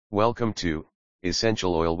Welcome to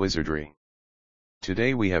Essential Oil Wizardry.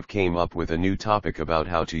 Today we have came up with a new topic about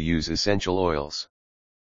how to use essential oils.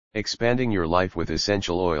 Expanding your life with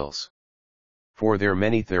essential oils. For their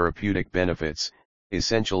many therapeutic benefits,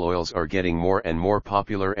 essential oils are getting more and more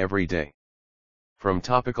popular every day. From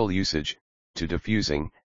topical usage, to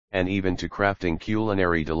diffusing, and even to crafting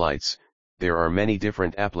culinary delights, there are many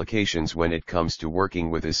different applications when it comes to working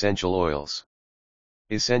with essential oils.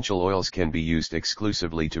 Essential oils can be used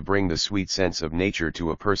exclusively to bring the sweet sense of nature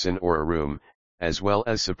to a person or a room, as well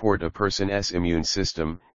as support a person's immune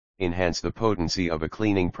system, enhance the potency of a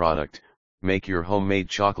cleaning product, make your homemade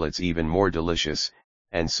chocolates even more delicious,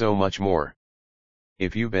 and so much more.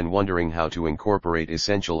 If you've been wondering how to incorporate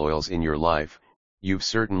essential oils in your life, you've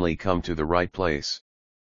certainly come to the right place.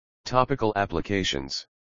 Topical applications.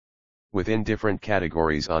 Within different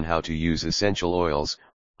categories on how to use essential oils,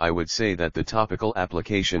 I would say that the topical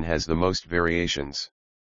application has the most variations.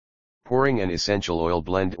 Pouring an essential oil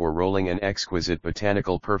blend or rolling an exquisite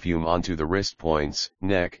botanical perfume onto the wrist points,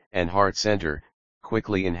 neck, and heart center,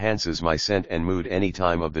 quickly enhances my scent and mood any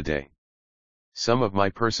time of the day. Some of my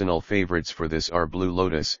personal favorites for this are Blue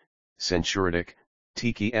Lotus, Sensuritic,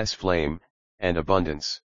 Tiki's Flame, and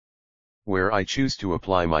Abundance. Where I choose to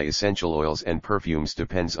apply my essential oils and perfumes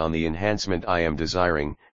depends on the enhancement I am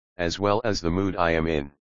desiring, as well as the mood I am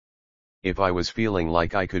in. If I was feeling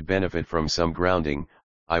like I could benefit from some grounding,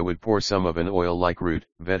 I would pour some of an oil like root,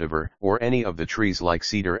 vetiver, or any of the trees like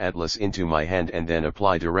cedar atlas into my hand and then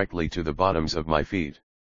apply directly to the bottoms of my feet.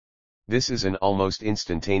 This is an almost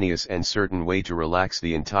instantaneous and certain way to relax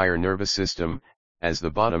the entire nervous system, as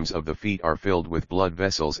the bottoms of the feet are filled with blood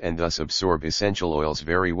vessels and thus absorb essential oils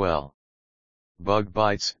very well. Bug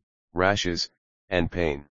bites, rashes, and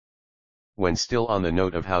pain. When still on the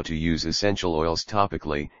note of how to use essential oils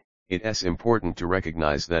topically, it is important to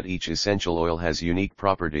recognize that each essential oil has unique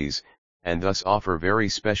properties, and thus offer very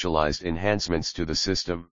specialized enhancements to the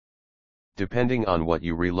system. Depending on what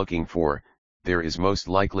you are looking for, there is most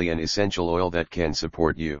likely an essential oil that can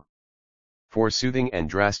support you. For soothing and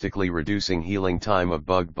drastically reducing healing time of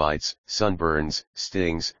bug bites, sunburns,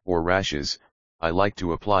 stings, or rashes, I like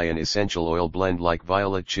to apply an essential oil blend like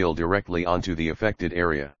Violet Chill directly onto the affected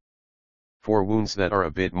area. For wounds that are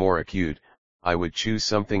a bit more acute, I would choose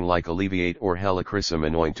something like Alleviate or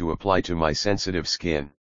Helichrysum Oil to apply to my sensitive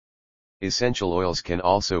skin. Essential oils can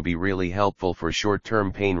also be really helpful for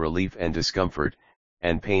short-term pain relief and discomfort,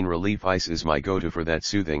 and pain relief ice is my go-to for that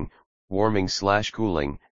soothing,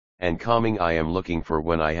 warming/cooling, and calming I am looking for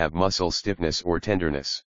when I have muscle stiffness or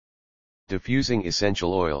tenderness. Diffusing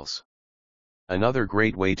essential oils. Another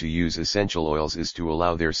great way to use essential oils is to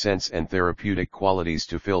allow their scents and therapeutic qualities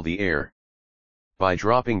to fill the air. By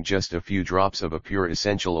dropping just a few drops of a pure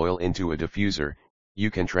essential oil into a diffuser,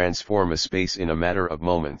 you can transform a space in a matter of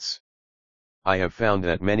moments. I have found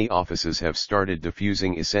that many offices have started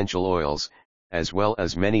diffusing essential oils, as well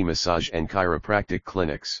as many massage and chiropractic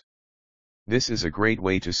clinics. This is a great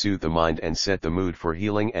way to soothe the mind and set the mood for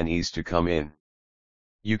healing and ease to come in.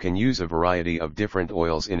 You can use a variety of different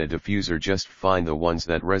oils in a diffuser, just find the ones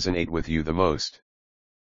that resonate with you the most.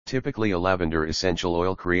 Typically a lavender essential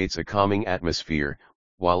oil creates a calming atmosphere,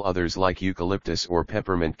 while others like eucalyptus or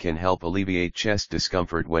peppermint can help alleviate chest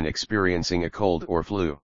discomfort when experiencing a cold or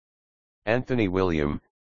flu. Anthony William,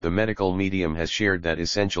 the medical medium, has shared that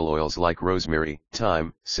essential oils like rosemary,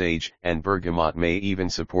 thyme, sage, and bergamot may even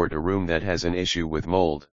support a room that has an issue with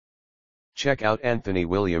mold. Check out Anthony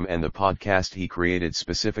William and the podcast he created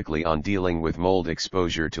specifically on dealing with mold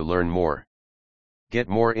exposure to learn more. Get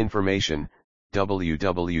more information,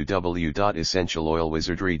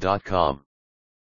 www.essentialoilwizardry.com.